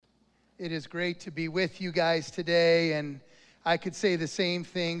It is great to be with you guys today, and I could say the same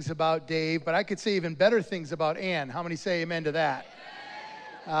things about Dave, but I could say even better things about Ann. How many say amen to that?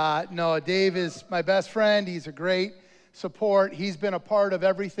 No, Dave is my best friend. He's a great support. He's been a part of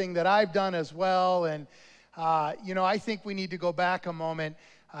everything that I've done as well, and I think we need to go back a moment.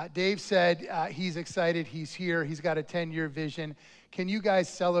 Dave said he's excited. He's here. He's got a 10-year vision. Can you guys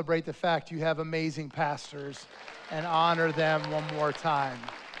celebrate the fact you have amazing pastors and honor them one more time?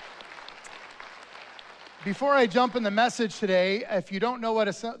 Before I jump in the message today, if you don't know what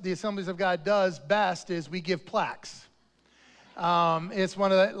the Assemblies of God does best is we give plaques. It's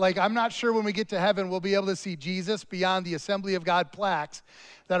one of the, I'm not sure when we get to heaven we'll be able to see Jesus beyond the Assembly of God plaques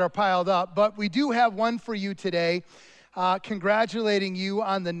that are piled up. But we do have one for you today, congratulating you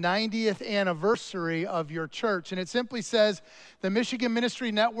on the 90th anniversary of your church. And it simply says, the Michigan Ministry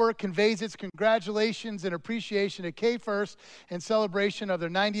Network conveys its congratulations and appreciation to K First in celebration of their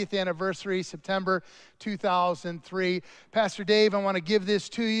 90th anniversary, September 2003. Pastor Dave, I want to give this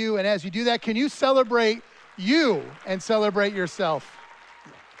to you. And as you do that, can you celebrate you and celebrate yourself?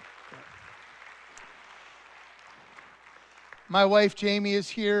 My wife, Jamie, is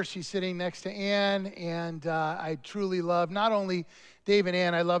here. She's sitting next to Ann, and I truly love not only Dave and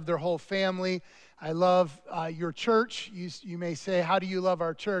Ann, I love their whole family. I love your church. You may say, how do you love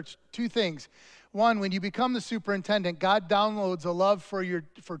our church? Two things. One, when you become the superintendent, God downloads a love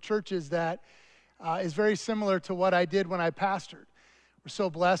for churches that is very similar to what I did when I pastored. We're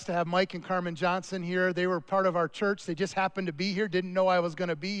so blessed to have Mike and Carmen Johnson here. They were part of our church. They just happened to be here. Didn't know I was going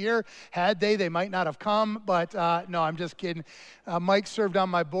to be here. Had they might not have come. But no, I'm just kidding. Mike served on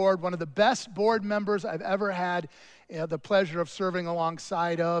my board. One of the best board members I've ever had the pleasure of serving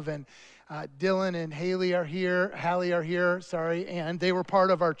alongside of. And Dylan and Hallie are here, and they were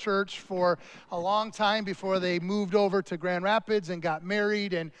part of our church for a long time before they moved over to Grand Rapids and got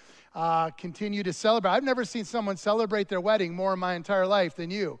married and continue to celebrate. I've never seen someone celebrate their wedding more in my entire life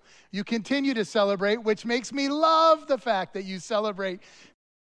than you. You continue to celebrate, which makes me love the fact that you celebrate.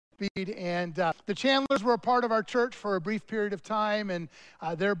 And the Chandlers were a part of our church for a brief period of time, and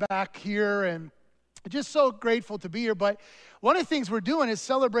they're back here, and just so grateful to be here. But one of the things we're doing is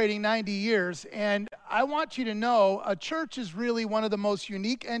celebrating 90 years, and I want you to know a church is really one of the most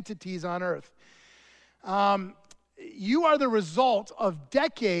unique entities on earth. You are the result of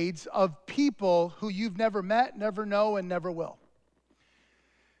decades of people who you've never met, never know, and never will.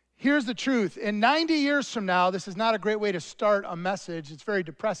 Here's the truth. In 90 years from now, this is not a great way to start a message. It's very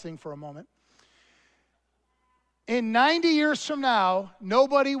depressing for a moment. In 90 years from now,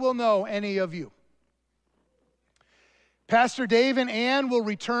 nobody will know any of you. Pastor Dave and Ann will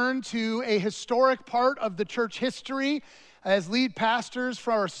return to a historic part of the church history as lead pastors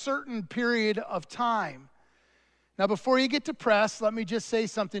for a certain period of time. Now, before you get depressed, let me just say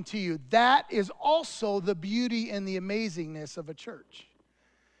something to you. That is also the beauty and the amazingness of a church.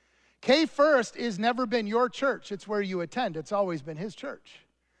 K First has never been your church. It's where you attend. It's always been his church.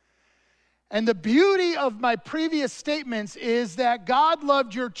 And the beauty of my previous statements is that God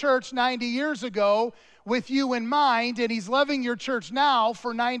loved your church 90 years ago with you in mind, and he's loving your church now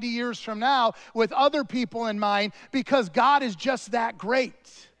for 90 years from now with other people in mind, because God is just that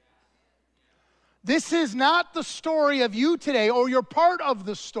great. This is not the story of you today, or you're part of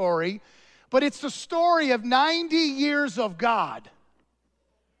the story, but it's the story of 90 years of God.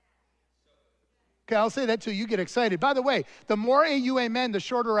 Okay, I'll say that till you get excited. By the way, the more you amen, the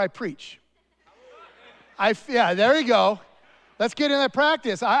shorter I preach. Yeah, there you go. Let's get in that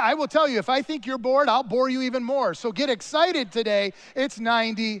practice. I will tell you, if I think you're bored, I'll bore you even more. So get excited today. It's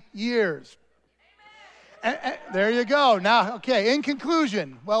 90 years. There you go. Now, okay, in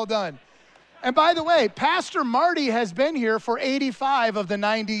conclusion, well done. And by the way, Pastor Marty has been here for 85 of the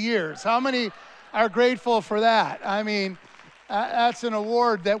 90 years. How many are grateful for that? I mean, that's an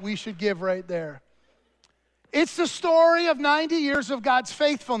award that we should give right there. It's the story of 90 years of God's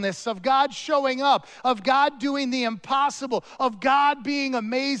faithfulness, of God showing up, of God doing the impossible, of God being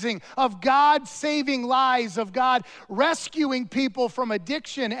amazing, of God saving lives, of God rescuing people from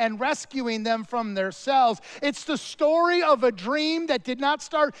addiction and rescuing them from themselves. It's the story of a dream that did not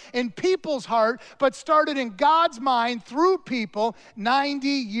start in people's heart, but started in God's mind through people 90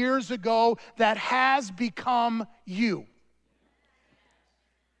 years ago that has become you.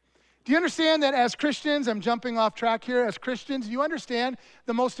 Do you understand that as Christians, I'm jumping off track here, as Christians, you understand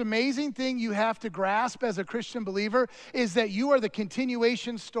the most amazing thing you have to grasp as a Christian believer is that you are the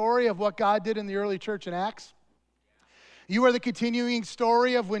continuation story of what God did in the early church in Acts? You are the continuing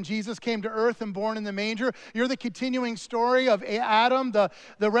story of when Jesus came to earth and born in the manger. You're the continuing story of Adam, the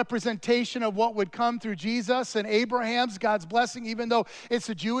representation of what would come through Jesus, and Abraham's, God's blessing. Even though it's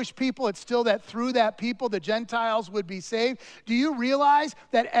the Jewish people, it's still that through that people, the Gentiles would be saved. Do you realize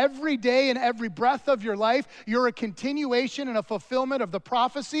that every day and every breath of your life, you're a continuation and a fulfillment of the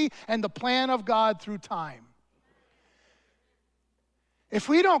prophecy and the plan of God through time? If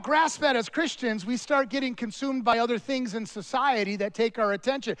we don't grasp that as Christians, we start getting consumed by other things in society that take our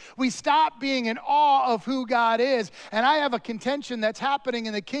attention. We stop being in awe of who God is. And I have a contention that's happening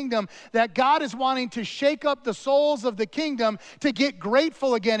in the kingdom that God is wanting to shake up the souls of the kingdom to get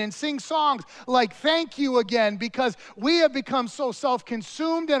grateful again and sing songs like thank you again, because we have become so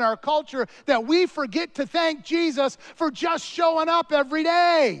self-consumed in our culture that we forget to thank Jesus for just showing up every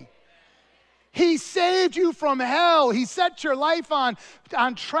day. He saved you from hell. He set your life on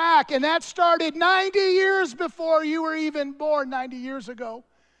track, and that started 90 years before you were even born. 90 years ago,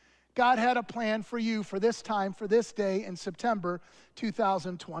 God had a plan for you for this time, for this day in September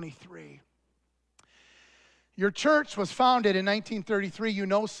 2023. Your church was founded in 1933. You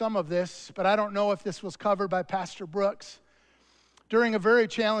know some of this, but I don't know if this was covered by Pastor Brooks. During a very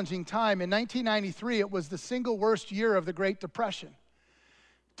challenging time, in 1993, it was the single worst year of the Great Depression.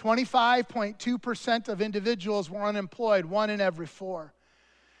 25.2% of individuals were unemployed, 1 in every 4.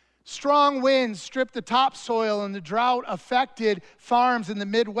 Strong winds stripped the topsoil, and the drought affected farms in the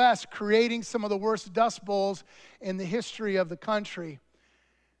Midwest, creating some of the worst dust bowls in the history of the country.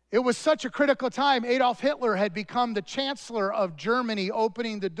 It was such a critical time. Adolf Hitler had become the chancellor of Germany,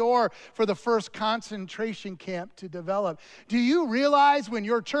 opening the door for the first concentration camp to develop. Do you realize when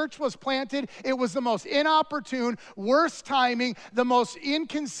your church was planted, it was the most inopportune, worst timing, the most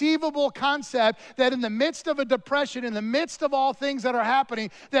inconceivable concept that in the midst of a depression, in the midst of all things that are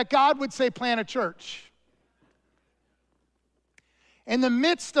happening, that God would say, plant a church. In the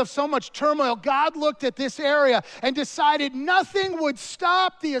midst of so much turmoil, God looked at this area and decided nothing would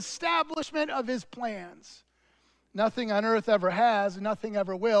stop the establishment of his plans. Nothing on earth ever has, nothing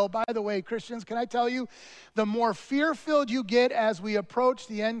ever will. By the way, Christians, can I tell you, the more fear-filled you get as we approach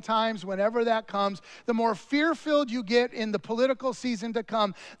the end times, whenever that comes, the more fear-filled you get in the political season to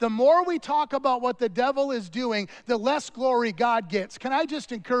come, the more we talk about what the devil is doing, the less glory God gets. Can I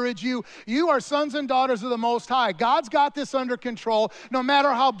just encourage you? You are sons and daughters of the Most High. God's got this under control. No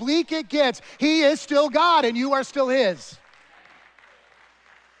matter how bleak it gets, he is still God and you are still his.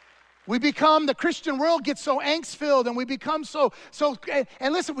 We become, the Christian world gets so angst-filled, and we become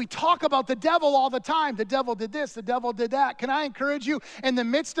and listen, we talk about the devil all the time. The devil did this, the devil did that. Can I encourage you, in the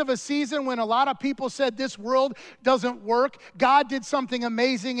midst of a season when a lot of people said this world doesn't work, God did something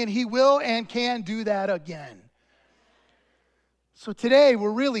amazing, and he will and can do that again. So today,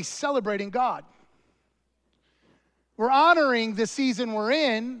 we're really celebrating God. We're honoring the season we're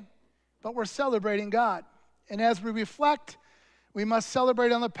in, but we're celebrating God. And as we reflect, we must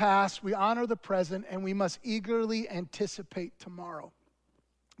celebrate on the past, we honor the present, and we must eagerly anticipate tomorrow.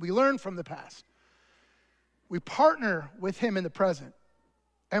 We learn from the past. We partner with him in the present,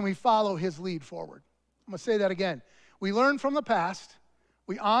 and we follow his lead forward. I'm going to say that again. We learn from the past,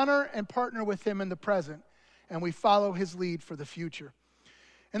 we honor and partner with him in the present, and we follow his lead for the future.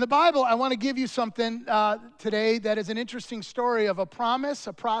 In the Bible, I want to give you something today that is an interesting story of a promise,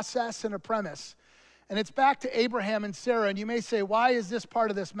 a process, and a premise. And it's back to Abraham and Sarah. And you may say, why is this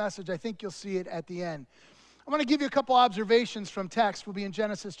part of this message? I think you'll see it at the end. I want to give you a couple observations from text. We'll be in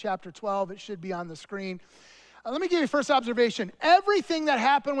Genesis chapter 12. It should be on the screen. Let me give you first observation. Everything that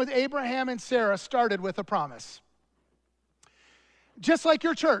happened with Abraham and Sarah started with a promise. Just like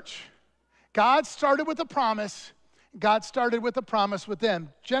your church. God started with a promise. God started with a promise with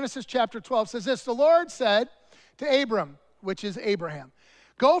them. Genesis chapter 12 says this, the Lord said to Abram, which is Abraham,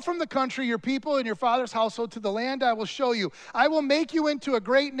 go from the country, your people, and your father's household to the land I will show you. I will make you into a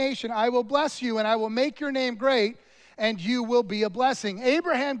great nation. I will bless you, and I will make your name great, and you will be a blessing.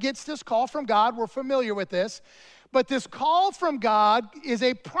 Abraham gets this call from God. We're familiar with this. But this call from God is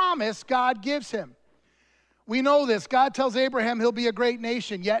a promise God gives him. We know this. God tells Abraham he'll be a great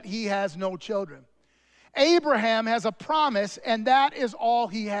nation, yet he has no children. Abraham has a promise, and that is all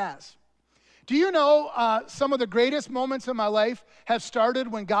he has. Do you know some of the greatest moments in my life have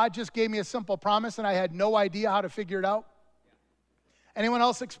started when God just gave me a simple promise and I had no idea how to figure it out? Anyone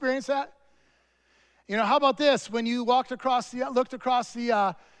else experience that? You know, how about this? When you looked across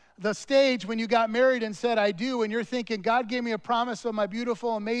the stage when you got married and said, I do, and you're thinking, God gave me a promise of my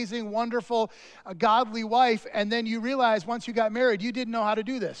beautiful, amazing, wonderful, godly wife, and then you realize once you got married, you didn't know how to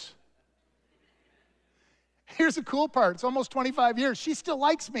do this. Here's the cool part. It's almost 25 years. She still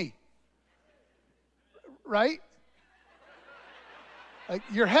likes me. Right? Like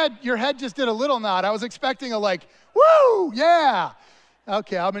your head just did a little nod. I was expecting a like, woo, yeah.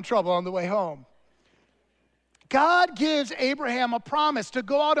 Okay, I'm in trouble on the way home. God gives Abraham a promise to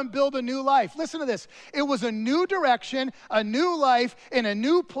go out and build a new life. Listen to this. It was a new direction, a new life in a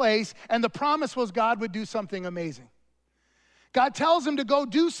new place, and the promise was God would do something amazing. God tells him to go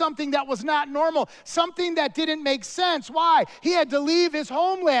do something that was not normal, something that didn't make sense. Why? He had to leave his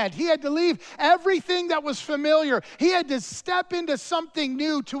homeland. He had to leave everything that was familiar. He had to step into something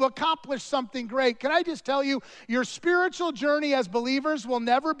new to accomplish something great. Can I just tell you, your spiritual journey as believers will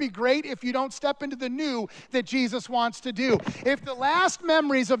never be great if you don't step into the new that Jesus wants to do. If the last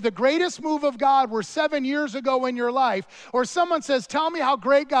memories of the greatest move of God were 7 years ago in your life, or someone says, tell me how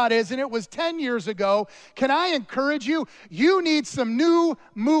great God is, and it was 10 years ago, can I encourage you? You need some new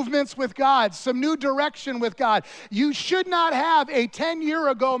movements with God, some new direction with God. You should not have a 10-year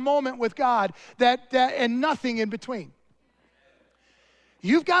ago moment with God and nothing in between.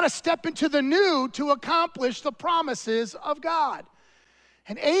 You've got to step into the new to accomplish the promises of God.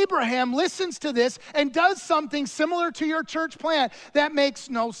 And Abraham listens to this and does something similar to your church plant that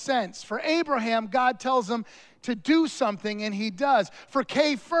makes no sense. For Abraham, God tells him to do something, and he does. For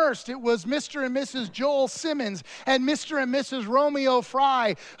Kay first, it was Mr. and Mrs. Joel Simmons and Mr. and Mrs. Romeo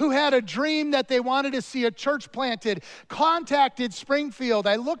Fry, who had a dream that they wanted to see a church planted, contacted Springfield.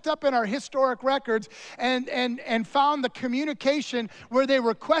 I looked up in our historic records and found the communication where they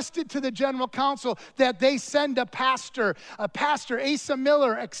requested to the general council that they send a pastor. Asa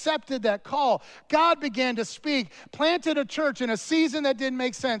Miller accepted that call. God began to speak, planted a church in a season that didn't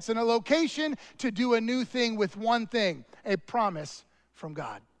make sense, in a location to do a new thing with one thing, a promise from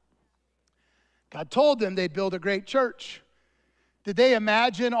God. God told them they'd build a great church. Did they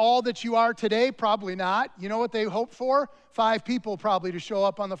imagine all that you are today? Probably not. You know what they hoped for? 5 people probably to show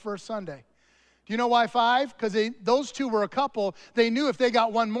up on the first Sunday. Do you know why 5? Because those 2 were a couple. They knew if they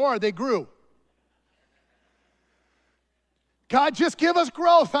got one more, they grew. God, just give us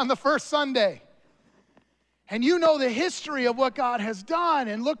growth on the first Sunday. And you know the history of what God has done,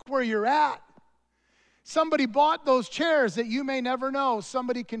 and look where you're at. Somebody bought those chairs that you may never know.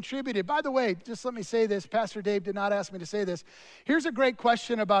 Somebody contributed. By the way, just let me say this. Pastor Dave did not ask me to say this. Here's a great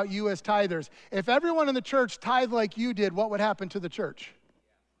question about you as tithers. If everyone in the church tithed like you did, what would happen to the church?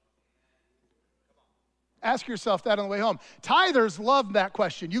 Ask yourself that on the way home. Tithers love that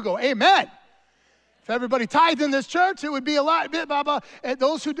question. You go, amen. If everybody tithed in this church, it would be a lot. Blah, blah, blah. And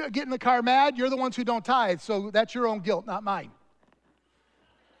those who get in the car mad, you're the ones who don't tithe. So that's your own guilt, not mine.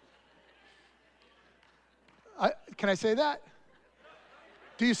 Can I say that?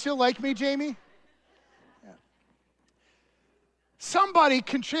 Do you still like me, Jamie? Yeah. Somebody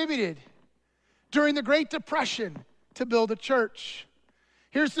contributed during the Great Depression to build a church.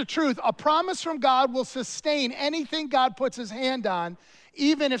 Here's the truth. A promise from God will sustain anything God puts his hand on,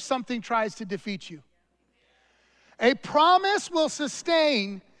 even if something tries to defeat you. A promise will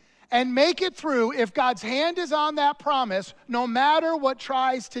sustain and make it through if God's hand is on that promise, no matter what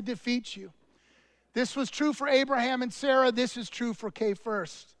tries to defeat you. This was true for Abraham and Sarah. This is true for Kay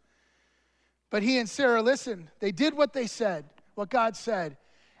first. But he and Sarah, listen, they did what they said, what God said,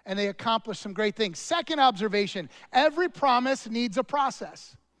 and they accomplished some great things. Second observation, every promise needs a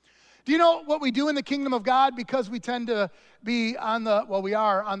process. Do you know what we do in the kingdom of God? Because we tend to be we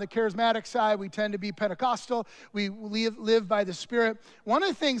are on the charismatic side. We tend to be Pentecostal. We live by the Spirit. One of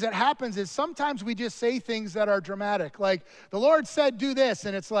the things that happens is sometimes we just say things that are dramatic. Like, the Lord said, do this.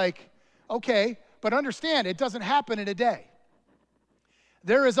 And it's like, okay. But understand, it doesn't happen in a day.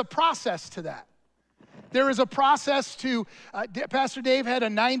 There is a process to that. There is a process to, Pastor Dave had a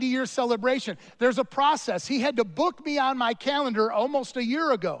 90-year celebration. There's a process. He had to book me on my calendar almost a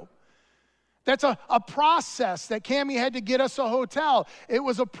year ago. That's a process that Cammie had to get us a hotel. It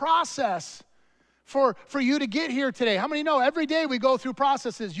was a process for you to get here today. How many know every day we go through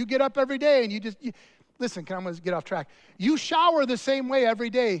processes? You get up every day and listen, I'm going to get off track. You shower the same way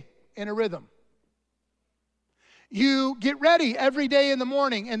every day in a rhythm. You get ready every day in the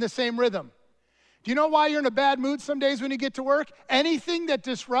morning in the same rhythm. Do you know why you're in a bad mood some days when you get to work? Anything that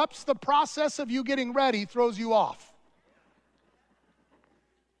disrupts the process of you getting ready throws you off.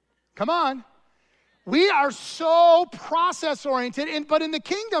 Come on. We are so process-oriented, but in the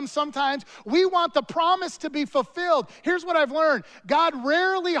kingdom sometimes we want the promise to be fulfilled. Here's what I've learned. God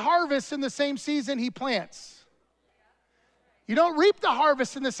rarely harvests in the same season he plants. You don't reap the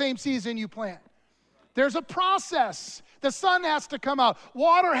harvest in the same season you plant. There's a process. The sun has to come out.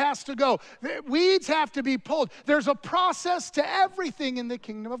 Water has to go. Weeds have to be pulled. There's a process to everything in the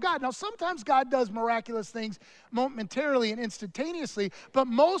kingdom of God. Now, sometimes God does miraculous things momentarily and instantaneously, but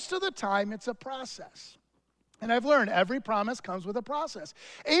most of the time it's a process. And I've learned every promise comes with a process.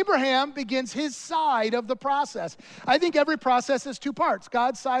 Abraham begins his side of the process. I think every process has two parts,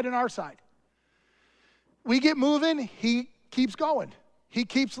 God's side and our side. We get moving, he keeps going. He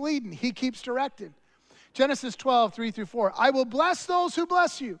keeps leading, he keeps directing. Genesis 12, 3-4. I will bless those who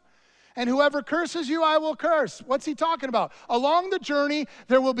bless you, and whoever curses you, I will curse. What's he talking about? Along the journey,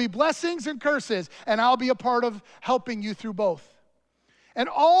 there will be blessings and curses, and I'll be a part of helping you through both. And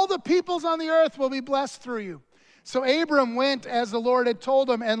all the peoples on the earth will be blessed through you. So Abram went as the Lord had told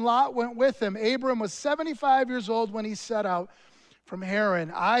him, and Lot went with him. Abram was 75 years old when he set out from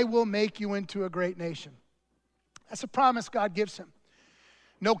Haran. I will make you into a great nation. That's a promise God gives him.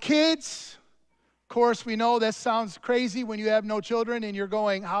 No kids. Of course, we know that sounds crazy when you have no children and you're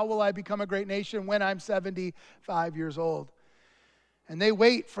going, how will I become a great nation when I'm 75 years old? And they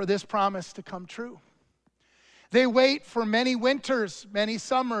wait for this promise to come true. They wait for many winters, many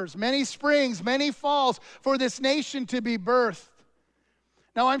summers, many springs, many falls for this nation to be birthed.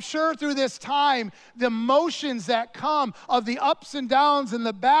 Now, I'm sure through this time, the emotions that come of the ups and downs and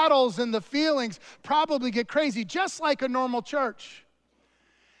the battles and the feelings probably get crazy, just like a normal church.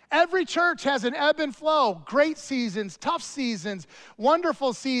 Every church has an ebb and flow, great seasons, tough seasons,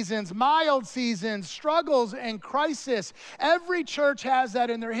 wonderful seasons, mild seasons, struggles and crisis. Every church has that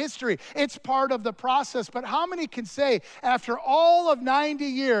in their history. It's part of the process. But how many can say after all of 90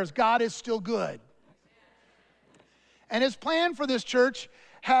 years, God is still good? And his plan for this church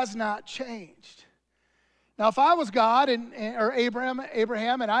has not changed. Now, if I was God or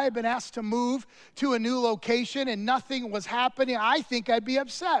Abraham and I had been asked to move to a new location and nothing was happening, I think I'd be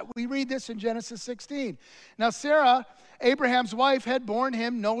upset. We read this in Genesis 16. Now, Sarah, Abraham's wife, had borne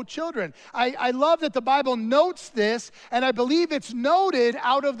him no children. I love that the Bible notes this, and I believe it's noted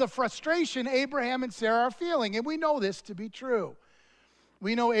out of the frustration Abraham and Sarah are feeling, and we know this to be true.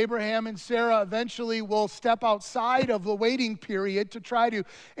 We know Abraham and Sarah eventually will step outside of the waiting period to try to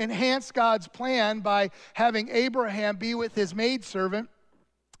enhance God's plan by having Abraham be with his maidservant,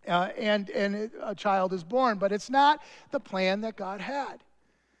 and a child is born. But it's not the plan that God had.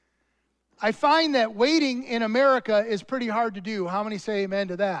 I find that waiting in America is pretty hard to do. How many say amen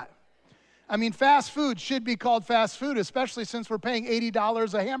to that? I mean, fast food should be called fast food, especially since we're paying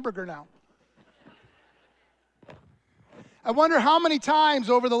 $80 a hamburger now. I wonder how many times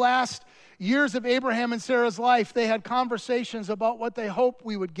over the last years of Abraham and Sarah's life they had conversations about what they hoped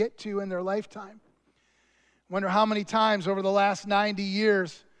we would get to in their lifetime. I wonder how many times over the last 90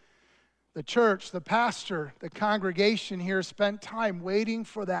 years the church, the pastor, the congregation here spent time waiting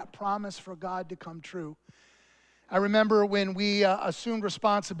for that promise for God to come true. I remember when we assumed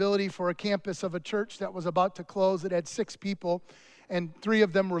responsibility for a campus of a church that was about to close. It had 6 people, and 3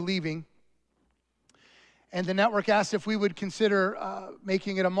 of them were leaving. And the network asked if we would consider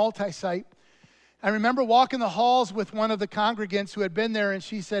making it a multi-site. I remember walking the halls with one of the congregants who had been there, and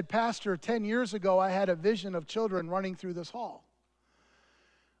she said, Pastor, 10 years ago, I had a vision of children running through this hall.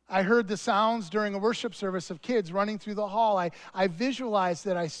 I heard the sounds during a worship service of kids running through the hall. I visualized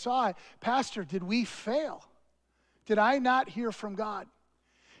that. I saw it. Pastor, did we fail? Did I not hear from God?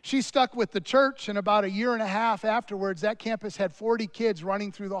 She stuck with the church, and about a year and a half afterwards, that campus had 40 kids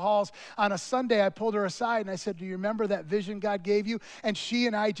running through the halls. On a Sunday, I pulled her aside, and I said, do you remember that vision God gave you? And she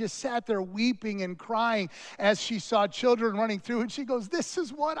and I just sat there weeping and crying as she saw children running through, and she goes, this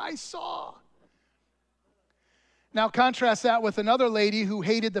is what I saw. Now, contrast that with another lady who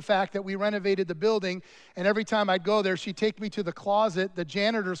hated the fact that we renovated the building, and every time I'd go there, she'd take me to the closet, the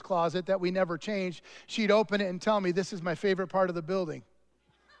janitor's closet that we never changed. She'd open it and tell me, this is my favorite part of the building.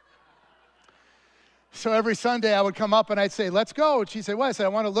 So every Sunday I would come up and I'd say, let's go. And she'd say, what? I said, I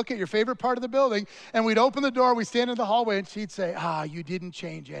want to look at your favorite part of the building. And we'd open the door, we'd stand in the hallway, and she'd say, you didn't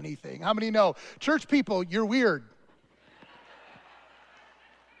change anything. How many know? Church people, you're weird.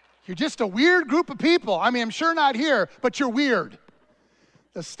 You're just a weird group of people. I mean, I'm sure not here, but you're weird.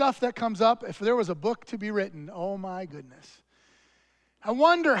 The stuff that comes up, if there was a book to be written, oh my goodness. I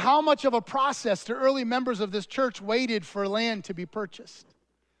wonder how much of a process the early members of this church waited for land to be purchased.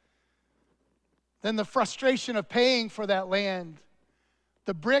 Then the frustration of paying for that land,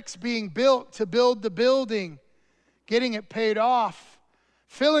 the bricks being built to build the building, getting it paid off,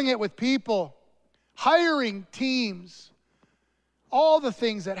 filling it with people, hiring teams, all the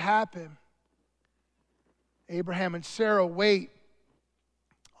things that happen. Abraham and Sarah wait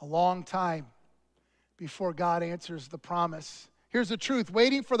a long time before God answers the promise. Here's the truth.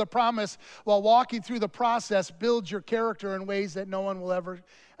 Waiting for the promise while walking through the process builds your character in ways that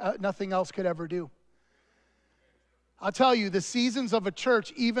nothing else could ever do. I'll tell you, the seasons of a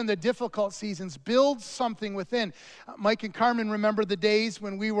church, even the difficult seasons, build something within. Mike and Carmen remember the days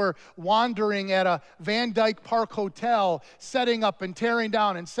when we were wandering at a Van Dyke Park hotel, setting up and tearing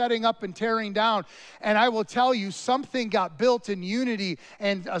down and setting up and tearing down. And I will tell you, something got built in unity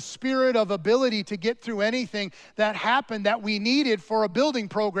and a spirit of ability to get through anything that happened that we needed for a building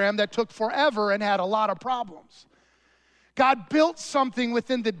program that took forever and had a lot of problems. God built something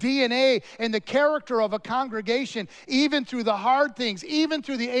within the DNA and the character of a congregation, even through the hard things, even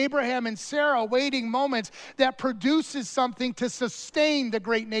through the Abraham and Sarah waiting moments, that produces something to sustain the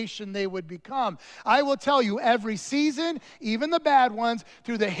great nation they would become. I will tell you, every season, even the bad ones,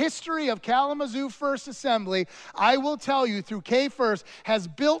 through the history of Kalamazoo First Assembly, I will tell you, through K First, has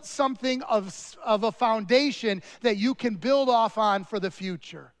built something of a foundation that you can build off on for the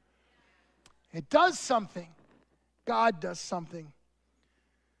future. It does something. God does something.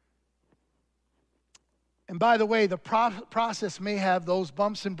 And by the way, the process may have those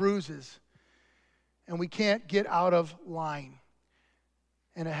bumps and bruises, and we can't get out of line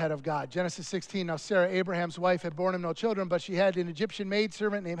and ahead of God. Genesis 16, now Sarah, Abraham's wife, had borne him no children, but she had an Egyptian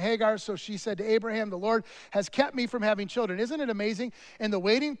maidservant named Hagar, so she said to Abraham, the Lord has kept me from having children. Isn't it amazing? In the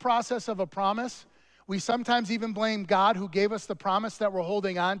waiting process of a promise, we sometimes even blame God who gave us the promise that we're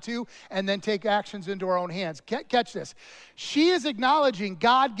holding on to and then take actions into our own hands. Catch this. She is acknowledging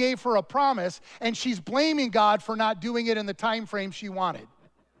God gave her a promise, and she's blaming God for not doing it in the time frame she wanted.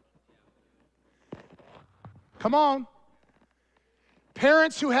 Come on.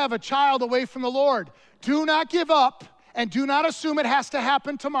 Parents who have a child away from the Lord, do not give up and do not assume it has to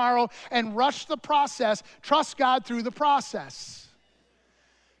happen tomorrow and rush the process. Trust God through the process.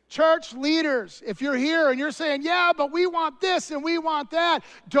 Church leaders, if you're here and you're saying, yeah, but we want this and we want that,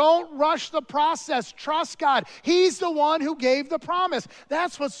 don't rush the process. Trust God. He's the one who gave the promise.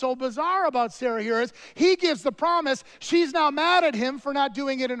 That's what's so bizarre about Sarah here is he gives the promise. She's now mad at him for not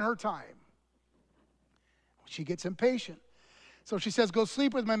doing it in her time. She gets impatient. So she says, go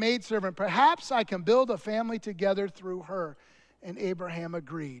sleep with my maidservant. Perhaps I can build a family together through her. And Abraham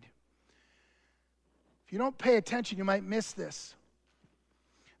agreed. If you don't pay attention, you might miss this.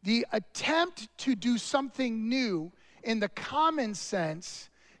 The attempt to do something new in the common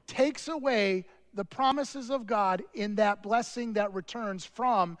sense takes away the promises of God in that blessing that returns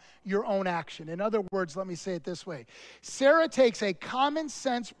from your own action. In other words, let me say it this way. Sarah takes a common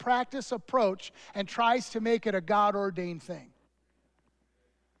sense practice approach and tries to make it a God-ordained thing.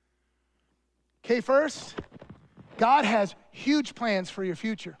 Okay, first, God has huge plans for your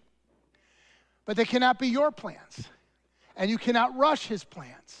future, but they cannot be your plans. And you cannot rush his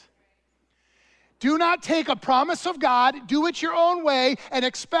plans. Do not take a promise of God, do it your own way, and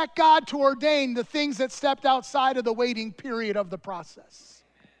expect God to ordain the things that stepped outside of the waiting period of the process.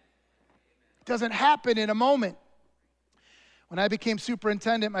 It doesn't happen in a moment. When I became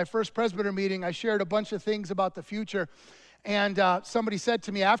superintendent, my first presbyter meeting, I shared a bunch of things about the future. And somebody said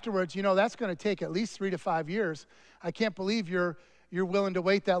to me afterwards, you know, that's going to take at least 3 to 5 years. I can't believe you're willing to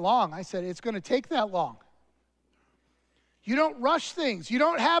wait that long. I said, it's going to take that long. You don't rush things. You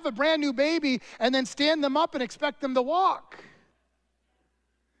don't have a brand new baby and then stand them up and expect them to walk.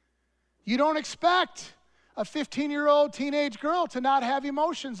 You don't expect a 15-year-old teenage girl to not have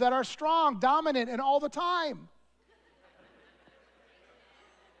emotions that are strong, dominant, and all the time.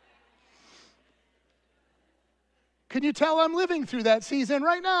 Can you tell I'm living through that season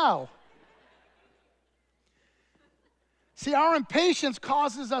right now? See, our impatience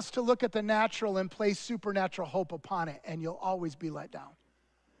causes us to look at the natural and place supernatural hope upon it, and you'll always be let down.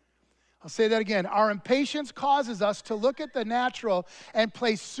 I'll say that again. Our impatience causes us to look at the natural and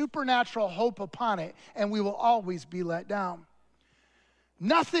place supernatural hope upon it, and we will always be let down.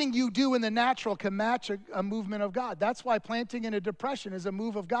 Nothing you do in the natural can match a movement of God. That's why planting in a depression is a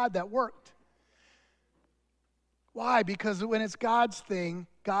move of God that worked. Why? Because when it's God's thing,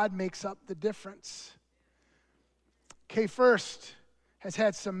 God makes up the difference. K First has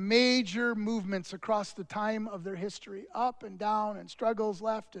had some major movements across the time of their history, up and down and struggles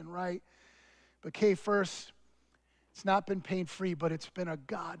left and right. But K First, it's not been pain-free, but it's been a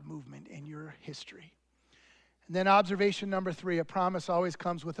God movement in your history. And then observation number 3, a promise always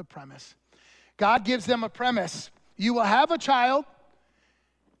comes with a premise. God gives them a premise. You will have a child.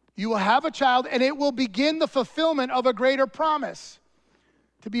 You will have a child, and it will begin the fulfillment of a greater promise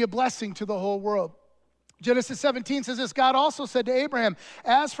to be a blessing to the whole world. Genesis 17 says this, God also said to Abraham,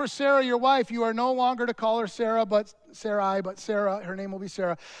 as for Sarah, your wife, you are no longer to call her Sarah, but Sarai, but Sarah, her name will be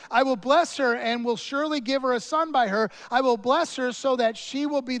Sarah. I will bless her and will surely give her a son by her. I will bless her so that she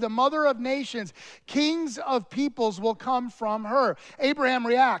will be the mother of nations. Kings of peoples will come from her. Abraham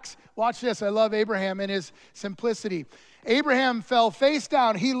reacts. Watch this. I love Abraham in his simplicity. Abraham fell face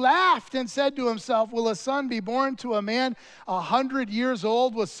down. He laughed and said to himself, will a son be born to a man 100 years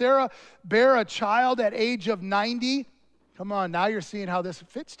old? Will Sarah bear a child at age of 90? Come on, now you're seeing how this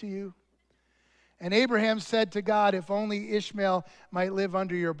fits to you. And Abraham said to God, if only Ishmael might live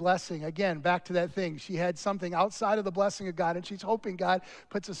under your blessing. Again, back to that thing. She had something outside of the blessing of God, and she's hoping God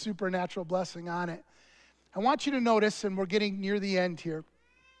puts a supernatural blessing on it. I want you to notice, and we're getting near the end here,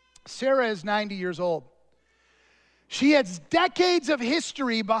 Sarah is 90 years old. She has decades of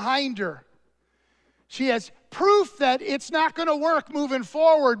history behind her. She has proof that it's not going to work moving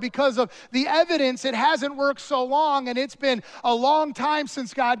forward because of the evidence. It hasn't worked so long, and it's been a long time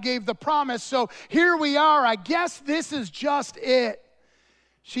since God gave the promise. So here we are. I guess this is just it.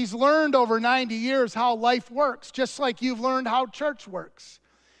 She's learned over 90 years how life works, just like you've learned how church works.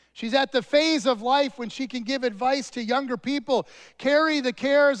 She's at the phase of life when she can give advice to younger people, carry the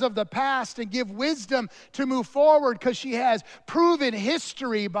cares of the past, and give wisdom to move forward because she has proven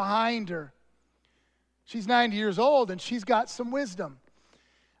history behind her. She's 90 years old, and she's got some wisdom.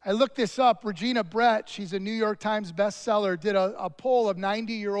 I looked this up. Regina Brett, she's a New York Times bestseller, did a poll of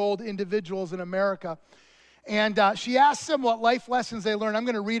 90-year-old individuals in America. And she asked them what life lessons they learned. I'm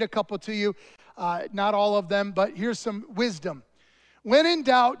going to read a couple to you, not all of them, but here's some wisdom. When in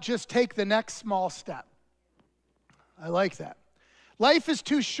doubt, just take the next small step. I like that. Life is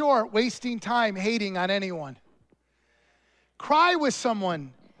too short, wasting time hating on anyone. Cry with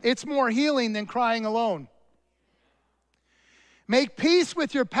someone. It's more healing than crying alone. Make peace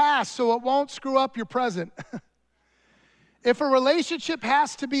with your past so it won't screw up your present. If a relationship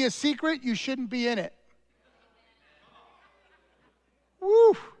has to be a secret, you shouldn't be in it.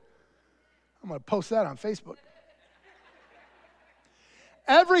 Woo! I'm going to post that on Facebook.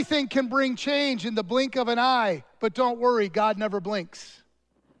 Everything can bring change in the blink of an eye, but don't worry, God never blinks.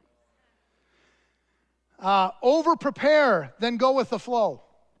 Over-prepare, then go with the flow.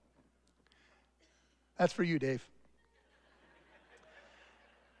 That's for you, Dave.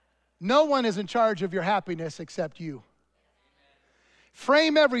 No one is in charge of your happiness except you.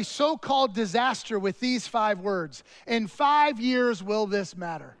 Frame every so-called disaster with these 5 words. In 5 years, will this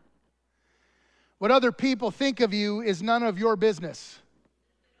matter? What other people think of you is none of your business.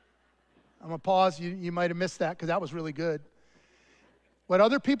 I'm going to pause. You might have missed that because that was really good. What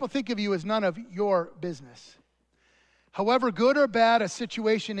other people think of you is none of your business. However good or bad a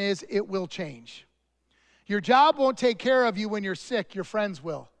situation is, it will change. Your job won't take care of you when you're sick. Your friends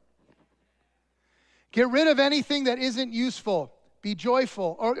will. Get rid of anything that isn't useful. Be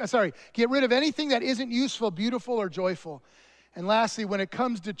joyful. Get rid of anything that isn't useful, beautiful, or joyful. And lastly, when it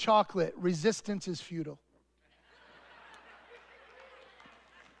comes to chocolate, resistance is futile.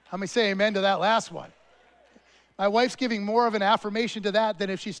 How many say amen to that last one? My wife's giving more of an affirmation to that than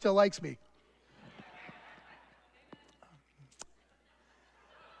if she still likes me.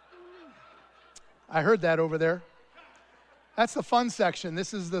 I heard that over there. That's the fun section.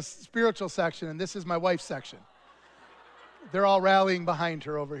 This is the spiritual section, and this is my wife's section. They're all rallying behind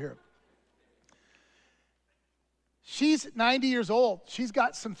her over here. She's 90 years old. She's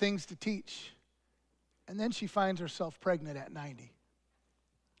got some things to teach. And then she finds herself pregnant at 90.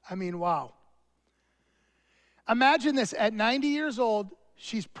 I mean, wow. Imagine this. At 90 years old,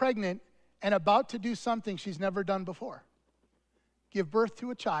 she's pregnant and about to do something she's never done before. Give birth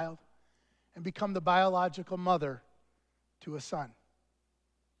to a child and become the biological mother to a son.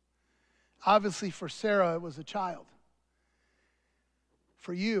 Obviously, for Sarah, it was a child.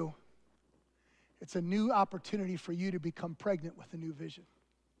 For you, it's a new opportunity for you to become pregnant with a new vision.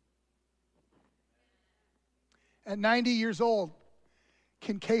 At 90 years old,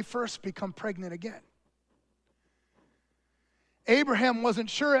 can Kay first become pregnant again? Abraham wasn't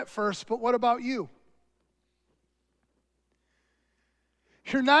sure at first, but what about you?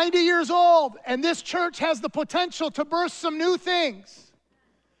 You're 90 years old, and this church has the potential to birth some new things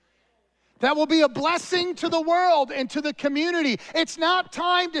that will be a blessing to the world and to the community. It's not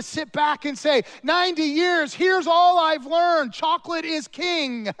time to sit back and say, 90 years, here's all I've learned. Chocolate is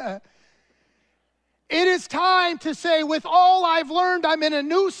king. It is time to say, with all I've learned, I'm in a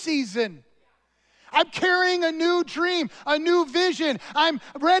new season. I'm carrying a new dream, a new vision. I'm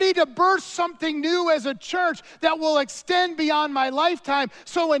ready to birth something new as a church that will extend beyond my lifetime.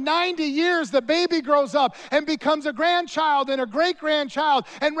 So in 90 years, the baby grows up and becomes a grandchild and a great-grandchild.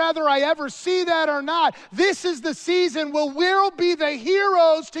 And whether I ever see that or not, this is the season where we'll be the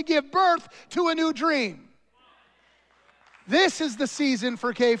heroes to give birth to a new dream. This is the season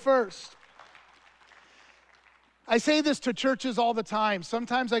for K First. I say this to churches all the time.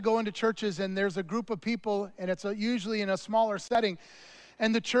 Sometimes I go into churches and there's a group of people, and it's usually in a smaller setting,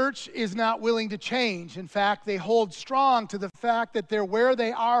 and the church is not willing to change. In fact, they hold strong to the fact that they're where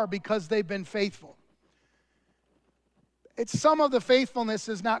they are because they've been faithful. Some of the faithfulness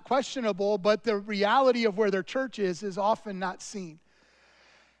is not questionable, but the reality of where their church is often not seen.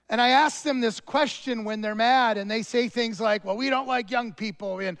 And I ask them this question when they're mad, and they say things like, well, we don't like young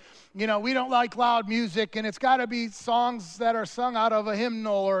people, and we don't like loud music, and it's got to be songs that are sung out of a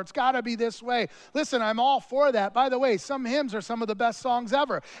hymnal, or it's got to be this way. Listen, I'm all for that. By the way, some hymns are some of the best songs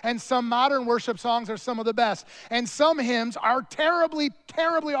ever, and some modern worship songs are some of the best. And some hymns are terribly,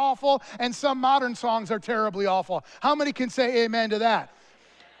 terribly awful, and some modern songs are terribly awful. How many can say amen to that?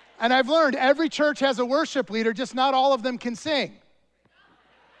 And I've learned every church has a worship leader, just not all of them can sing.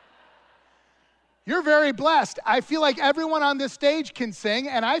 You're very blessed. I feel like everyone on this stage can sing,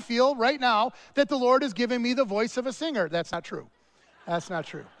 and I feel right now that the Lord is giving me the voice of a singer. That's not true. That's not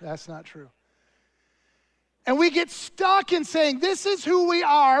true. That's not true. And we get stuck in saying, this is who we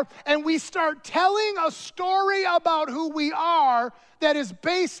are, and we start telling a story about who we are that is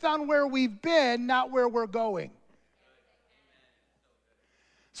based on where we've been, not where we're going.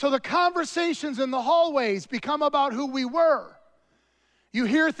 So the conversations in the hallways become about who we were. You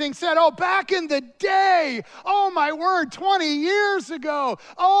hear things said, oh, back in the day, oh, my word, 20 years ago,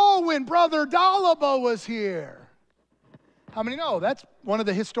 oh, when Brother Dalaba was here. How many know that's one of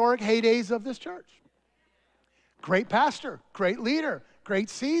the historic heydays of this church? Great pastor, great leader, great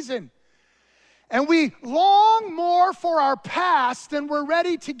season. And we long more for our past than we're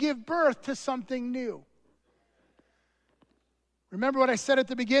ready to give birth to something new. Remember what I said at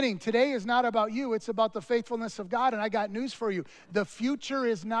the beginning. Today is not about you. It's about the faithfulness of God. And I got news for you. The future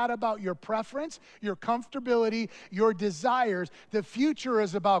is not about your preference, your comfortability, your desires. The future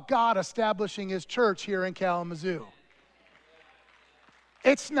is about God establishing his church here in Kalamazoo.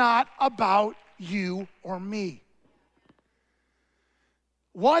 It's not about you or me.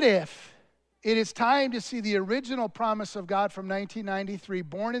 What if it is time to see the original promise of God from 1993,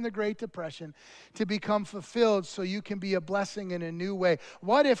 born in the Great Depression, to become fulfilled so you can be a blessing in a new way?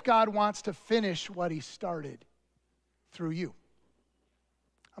 What if God wants to finish what he started through you?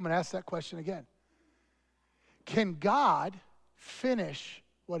 I'm going to ask that question again. Can God finish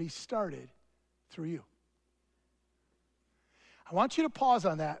what he started through you? I want you to pause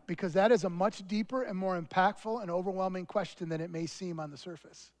on that because that is a much deeper and more impactful and overwhelming question than it may seem on the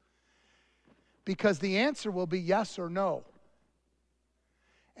surface. Because the answer will be yes or no.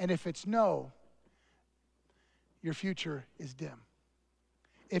 And if it's no, your future is dim.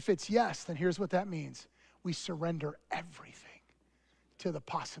 If it's yes, then here's what that means. We surrender everything to the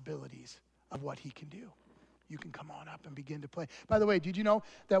possibilities of what he can do. You can come on up and begin to play. By the way, did you know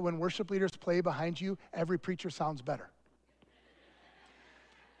that when worship leaders play behind you, every preacher sounds better?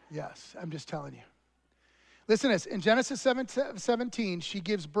 Yes, I'm just telling you. Listen to this. In Genesis 17, she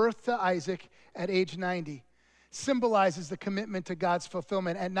gives birth to Isaac at age 90. Symbolizes the commitment to God's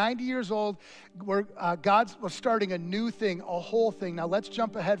fulfillment. At 90 years old, God was starting a new thing, a whole thing. Now let's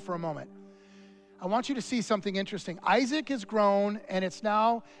jump ahead for a moment. I want you to see something interesting. Isaac is grown and is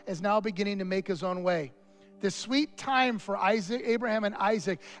now beginning to make his own way. This sweet time for Abraham and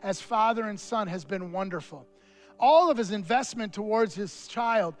Isaac as father and son has been wonderful. All of his investment towards his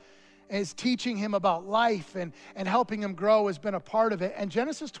child is teaching him about life and helping him grow has been a part of it. And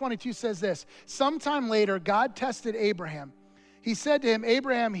Genesis 22 says this, sometime later, God tested Abraham. He said to him,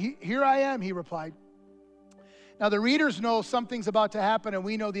 Abraham, here I am, he replied. Now the readers know something's about to happen and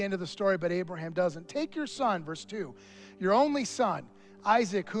we know the end of the story, but Abraham doesn't. Take your son, verse 2, your only son,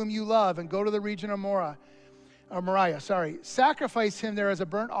 Isaac, whom you love, and go to the region of Moriah. Sacrifice him there as a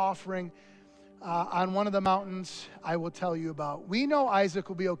burnt offering on one of the mountains I will tell you about. We know Isaac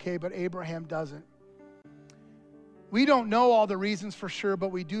will be okay, but Abraham doesn't. We don't know all the reasons for sure, but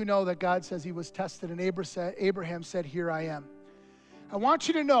we do know that God says he was tested, and Abraham said, here I am. I want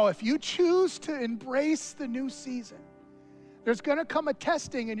you to know, if you choose to embrace the new season, there's going to come a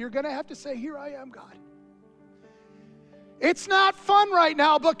testing, and you're going to have to say, here I am, God. It's not fun right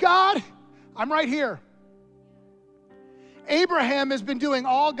now, but God, I'm right here. Abraham has been doing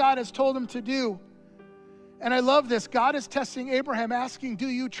all God has told him to do. And I love this. God is testing Abraham, asking, do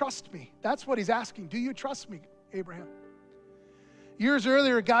you trust me? That's what he's asking. Do you trust me, Abraham? Years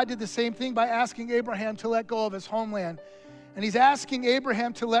earlier, God did the same thing by asking Abraham to let go of his homeland. And he's asking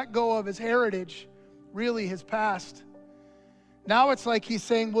Abraham to let go of his heritage, really his past. Now it's like he's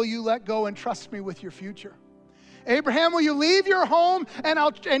saying, will you let go and trust me with your future? Abraham, will you leave your home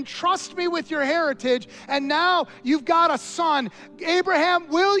and trust me with your heritage? And now you've got a son. Abraham,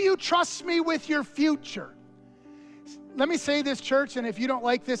 will you trust me with your future? Let me say this, church, and if you don't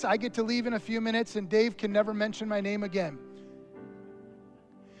like this, I get to leave in a few minutes, and Dave can never mention my name again.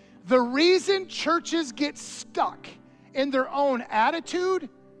 The reason churches get stuck in their own attitude,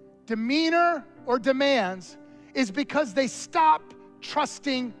 demeanor, or demands is because they stop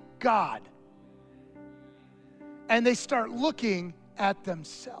trusting God. And they start looking at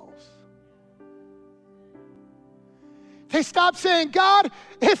themselves. They stop saying, God,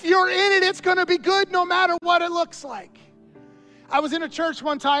 if you're in it, it's going to be good no matter what it looks like. I was in a church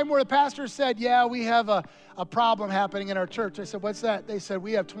one time where the pastor said, yeah, we have a problem happening in our church. I said, what's that? They said,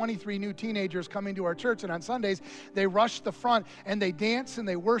 we have 23 new teenagers coming to our church, and on Sundays, they rush the front, and they dance, and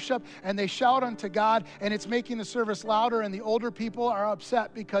they worship, and they shout unto God, and it's making the service louder, and the older people are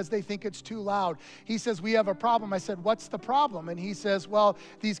upset because they think it's too loud. He says, we have a problem. I said, what's the problem? And he says, well,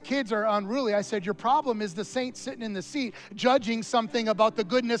 these kids are unruly. I said, your problem is the saint sitting in the seat judging something about the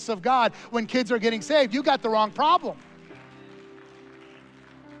goodness of God when kids are getting saved. You got the wrong problem.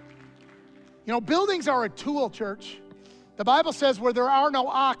 You know, buildings are a tool, church. The Bible says where there are no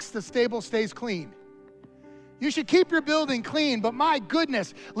ox, the stable stays clean. You should keep your building clean, but my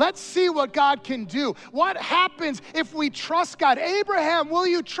goodness, let's see what God can do. What happens if we trust God? Abraham, will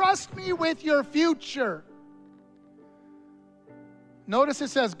you trust me with your future? Notice it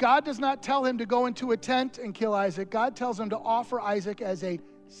says God does not tell him to go into a tent and kill Isaac. God tells him to offer Isaac as a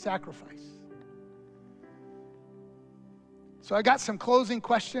sacrifice. So I got some closing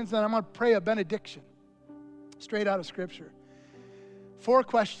questions, and I'm going to pray a benediction straight out of Scripture. 4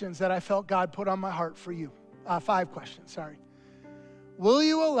 questions that I felt God put on my heart for you. 5 questions, sorry. Will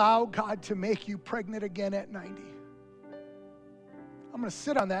you allow God to make you pregnant again at 90? I'm going to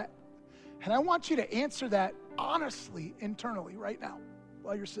sit on that, and I want you to answer that honestly, internally, right now,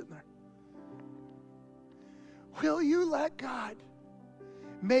 while you're sitting there. Will you let God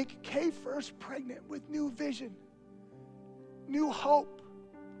make Kay First pregnant with new vision, new hope,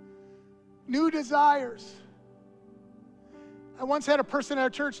 new desires? I once had a person at our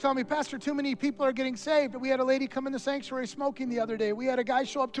church tell me, Pastor, too many people are getting saved. We had a lady come in the sanctuary smoking the other day. We had a guy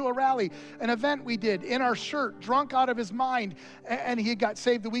show up to a rally, an event we did, in our shirt, drunk out of his mind, and he got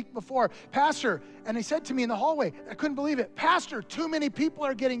saved the week before. Pastor, and he said to me in the hallway, I couldn't believe it, Pastor, too many people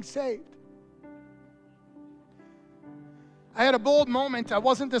are getting saved. I had a bold moment. I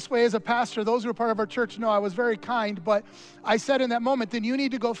wasn't this way as a pastor. Those who are part of our church know I was very kind, but I said in that moment, then you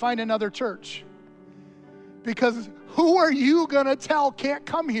need to go find another church. Because who are you going to tell can't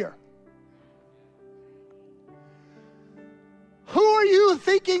come here? Who are you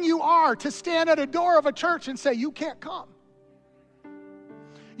thinking you are to stand at a door of a church and say you can't come?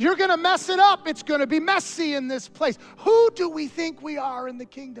 You're going to mess it up. It's going to be messy in this place. Who do we think we are in the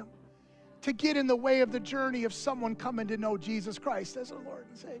kingdom to get in the way of the journey of someone coming to know Jesus Christ as a Lord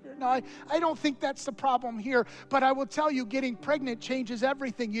and Savior? No, I don't think that's the problem here, but I will tell you, getting pregnant changes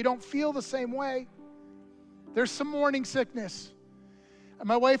everything. You don't feel the same way. There's some morning sickness. And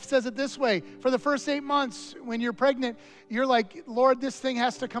my wife says it this way, for the first 8 months when you're pregnant, you're like, Lord, this thing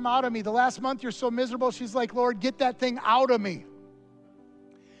has to come out of me. The last month you're so miserable, she's like, Lord, get that thing out of me.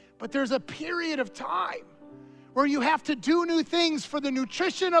 But there's a period of time where you have to do new things for the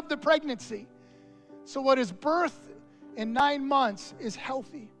nutrition of the pregnancy. So what is birth in 9 months is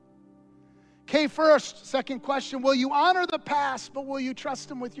healthy. Okay, first, second question, will you honor the past, but will you trust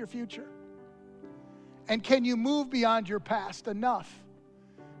him with your future? And can you move beyond your past enough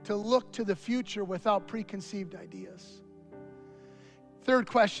to look to the future without preconceived ideas? Third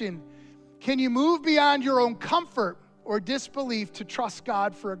question, can you move beyond your own comfort or disbelief to trust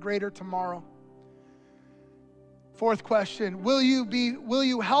God for a greater tomorrow? Fourth question, will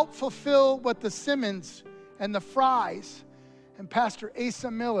you help fulfill what the Simmons and the Fries and Pastor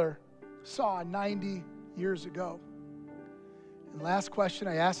Asa Miller saw 90 years ago? And last question,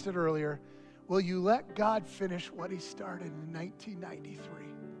 I asked it earlier, will you let God finish what he started in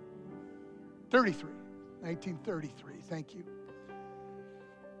 1933, thank you.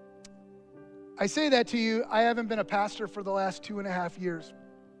 I say that to you, I haven't been a pastor for the last 2.5 years.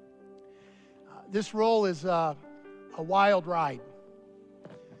 This role is a wild ride.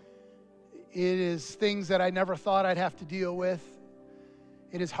 It is things that I never thought I'd have to deal with.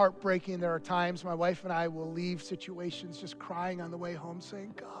 It is heartbreaking. There are times my wife and I will leave situations just crying on the way home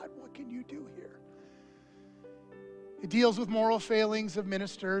saying, God, what can you do here? It deals with moral failings of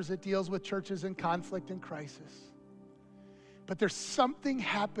ministers. It deals with churches in conflict and crisis. But there's something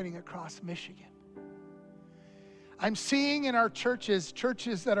happening across Michigan. I'm seeing in our churches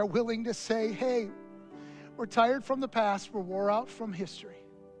that are willing to say, hey, We're tired from the past. We're wore out from history.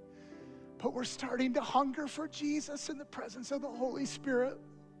 But we're starting to hunger for Jesus in the presence of the Holy Spirit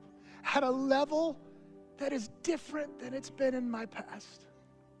at a level that is different than it's been in my past.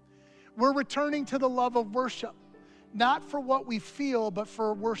 We're returning to the love of worship, not for what we feel, but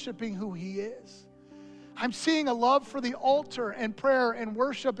for worshiping who He is. I'm seeing a love for the altar and prayer and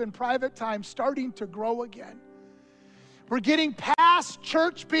worship and private time starting to grow again. We're getting past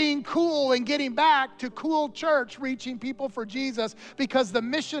church being cool and getting back to cool church, reaching people for Jesus, because the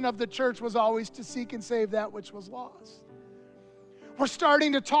mission of the church was always to seek and save that which was lost. We're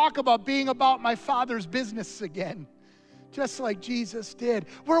starting to talk about being about my Father's business again, just like Jesus did.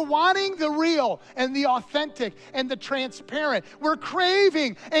 We're wanting the real and the authentic and the transparent. We're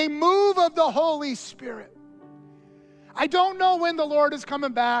craving a move of the Holy Spirit. I don't know when the Lord is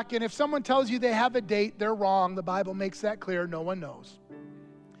coming back, and if someone tells you they have a date, they're wrong. The Bible makes that clear. No one knows.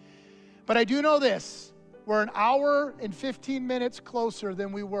 But I do know this. We're an hour and 15 minutes closer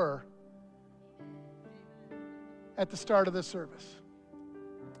than we were at the start of the service.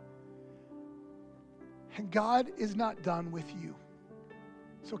 And God is not done with you.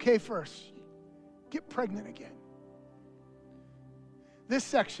 It's okay first. Get pregnant again. This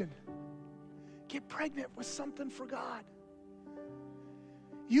section, get pregnant with something for God.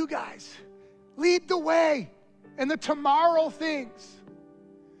 You guys, lead the way in the tomorrow things.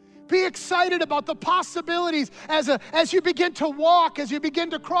 Be excited about the possibilities as you begin to walk, as you begin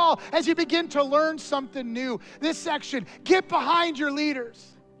to crawl, as you begin to learn something new. This section, get behind your leaders.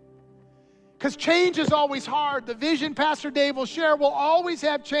 Because change is always hard. The vision Pastor Dave will share will always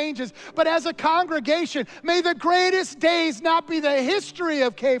have changes. But as a congregation, may the greatest days not be the history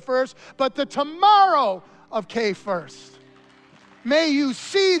of K First, but the tomorrow of K First. May you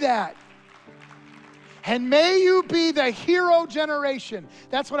see that. And may you be the hero generation.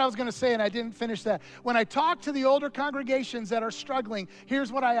 That's what I was going to say, and I didn't finish that. When I talk to the older congregations that are struggling,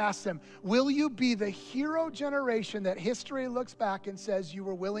 here's what I ask them. Will you be the hero generation that history looks back and says you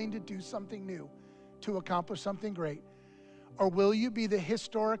were willing to do something new to accomplish something great? Or will you be the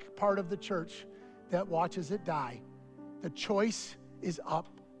historic part of the church that watches it die? The choice is up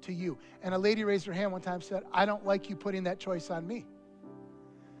to you. And a lady raised her hand one time and said, I don't like you putting that choice on me.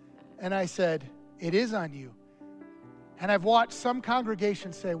 And I said, it is on you. And I've watched some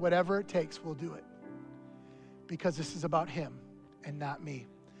congregations say, whatever it takes, we'll do it. Because this is about Him and not me.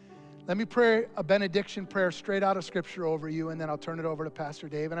 Let me pray a benediction prayer straight out of Scripture over you, and then I'll turn it over to Pastor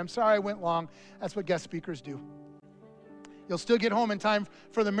Dave. And I'm sorry I went long. That's what guest speakers do. You'll still get home in time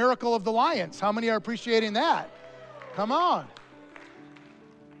for the miracle of the Lions. How many are appreciating that? Come on.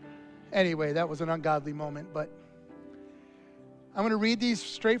 Anyway, that was an ungodly moment, but I'm going to read these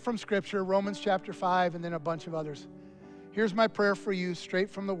straight from Scripture, Romans chapter 5, and then a bunch of others. Here's my prayer for you, straight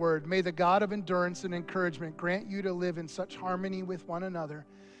from the Word. May the God of endurance and encouragement grant you to live in such harmony with one another,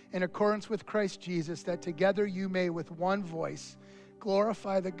 in accordance with Christ Jesus, that together you may with one voice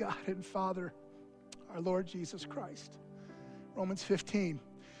glorify the God and Father, our Lord Jesus Christ. Romans 15.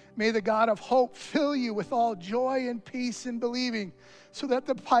 May the God of hope fill you with all joy and peace in believing, so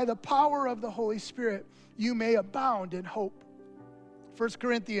that by the power of the Holy Spirit you may abound in hope. 1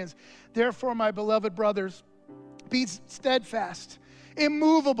 Corinthians, therefore, my beloved brothers, be steadfast,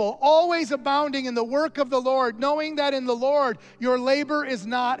 immovable, always abounding in the work of the Lord, knowing that in the Lord your labor is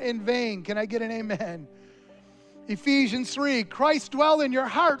not in vain. Can I get an amen? Ephesians 3, Christ dwell in your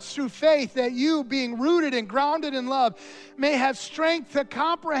hearts through faith, that you, being rooted and grounded in love, may have strength to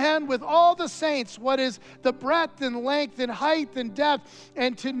comprehend with all the saints what is the breadth and length and height and depth,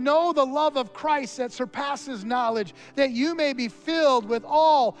 and to know the love of Christ that surpasses knowledge, that you may be filled with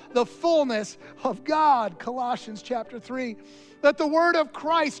all the fullness of God. Colossians chapter 3. Let the word of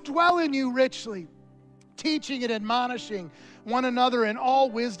Christ dwell in you richly, teaching and admonishing one another in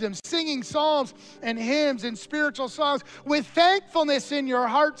all wisdom, singing psalms and hymns and spiritual songs with thankfulness in your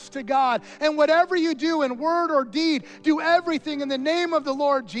hearts to God. And whatever you do in word or deed, do everything in the name of the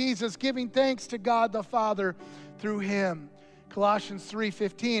Lord Jesus, giving thanks to God the Father through Him. Colossians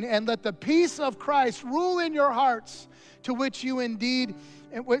 3:15, and let the peace of Christ rule in your hearts, to which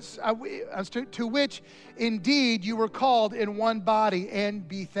indeed you were called in one body, and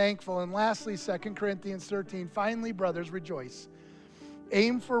be thankful. And lastly, 2 Corinthians 13, finally, brothers, rejoice.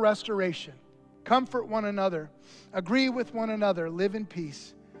 Aim for restoration. Comfort one another. Agree with one another. Live in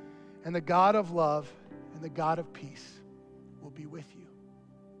peace. And the God of love and the God of peace will be with you.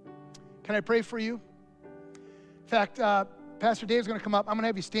 Can I pray for you? In fact, Pastor Dave's going to come up. I'm going to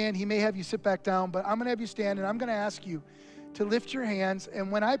have you stand. He may have you sit back down, but I'm going to have you stand, and I'm going to ask you to lift your hands.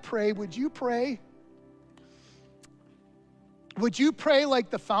 And when I pray, would you pray? Would you pray like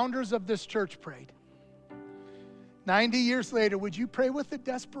the founders of this church prayed? 90 years later, would you pray with the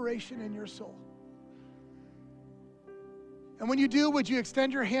desperation in your soul? And when you do, would you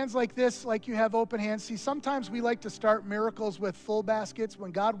extend your hands like this, like you have open hands? See, sometimes we like to start miracles with full baskets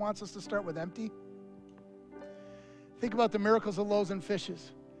when God wants us to start with empty. Think about the miracles of loaves and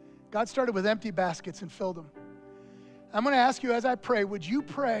fishes. God started with empty baskets and filled them. I'm going to ask you as I pray, would you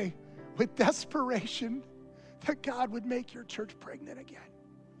pray with desperation that God would make your church pregnant again?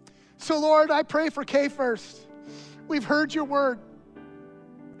 So Lord, I pray for Kay first. We've heard your word.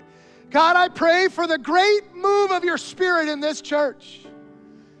 God, I pray for the great move of your Spirit in this church.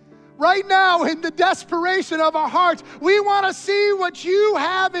 Right now, in the desperation of our hearts, we want to see what you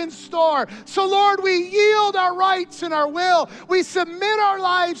have in store. So Lord, we yield our rights and our will. We submit our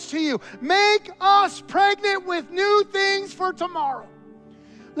lives to you. Make us pregnant with new things for tomorrow.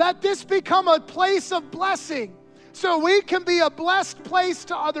 Let this become a place of blessing so we can be a blessed place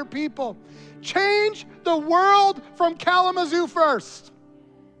to other people. Change the world from Kalamazoo first.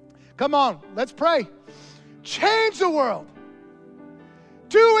 Come on, let's pray. Change the world.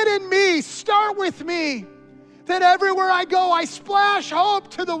 Do it in me. Start with me. That everywhere I go, I splash hope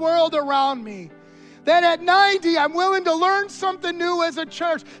to the world around me. That at 90, I'm willing to learn something new as a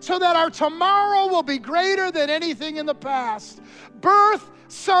church so that our tomorrow will be greater than anything in the past. Birth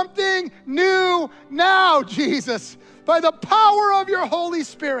something new now, Jesus, by the power of your Holy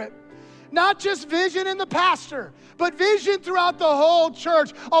Spirit. Not just vision in the pastor, but vision throughout the whole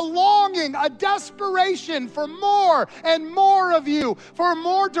church. A longing, a desperation for more and more of you, for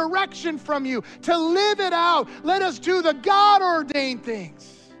more direction from you, to live it out. Let us do the God-ordained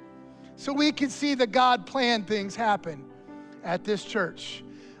things so we can see the God-planned things happen at this church.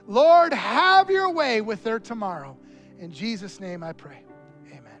 Lord, have your way with their tomorrow. In Jesus' name I pray.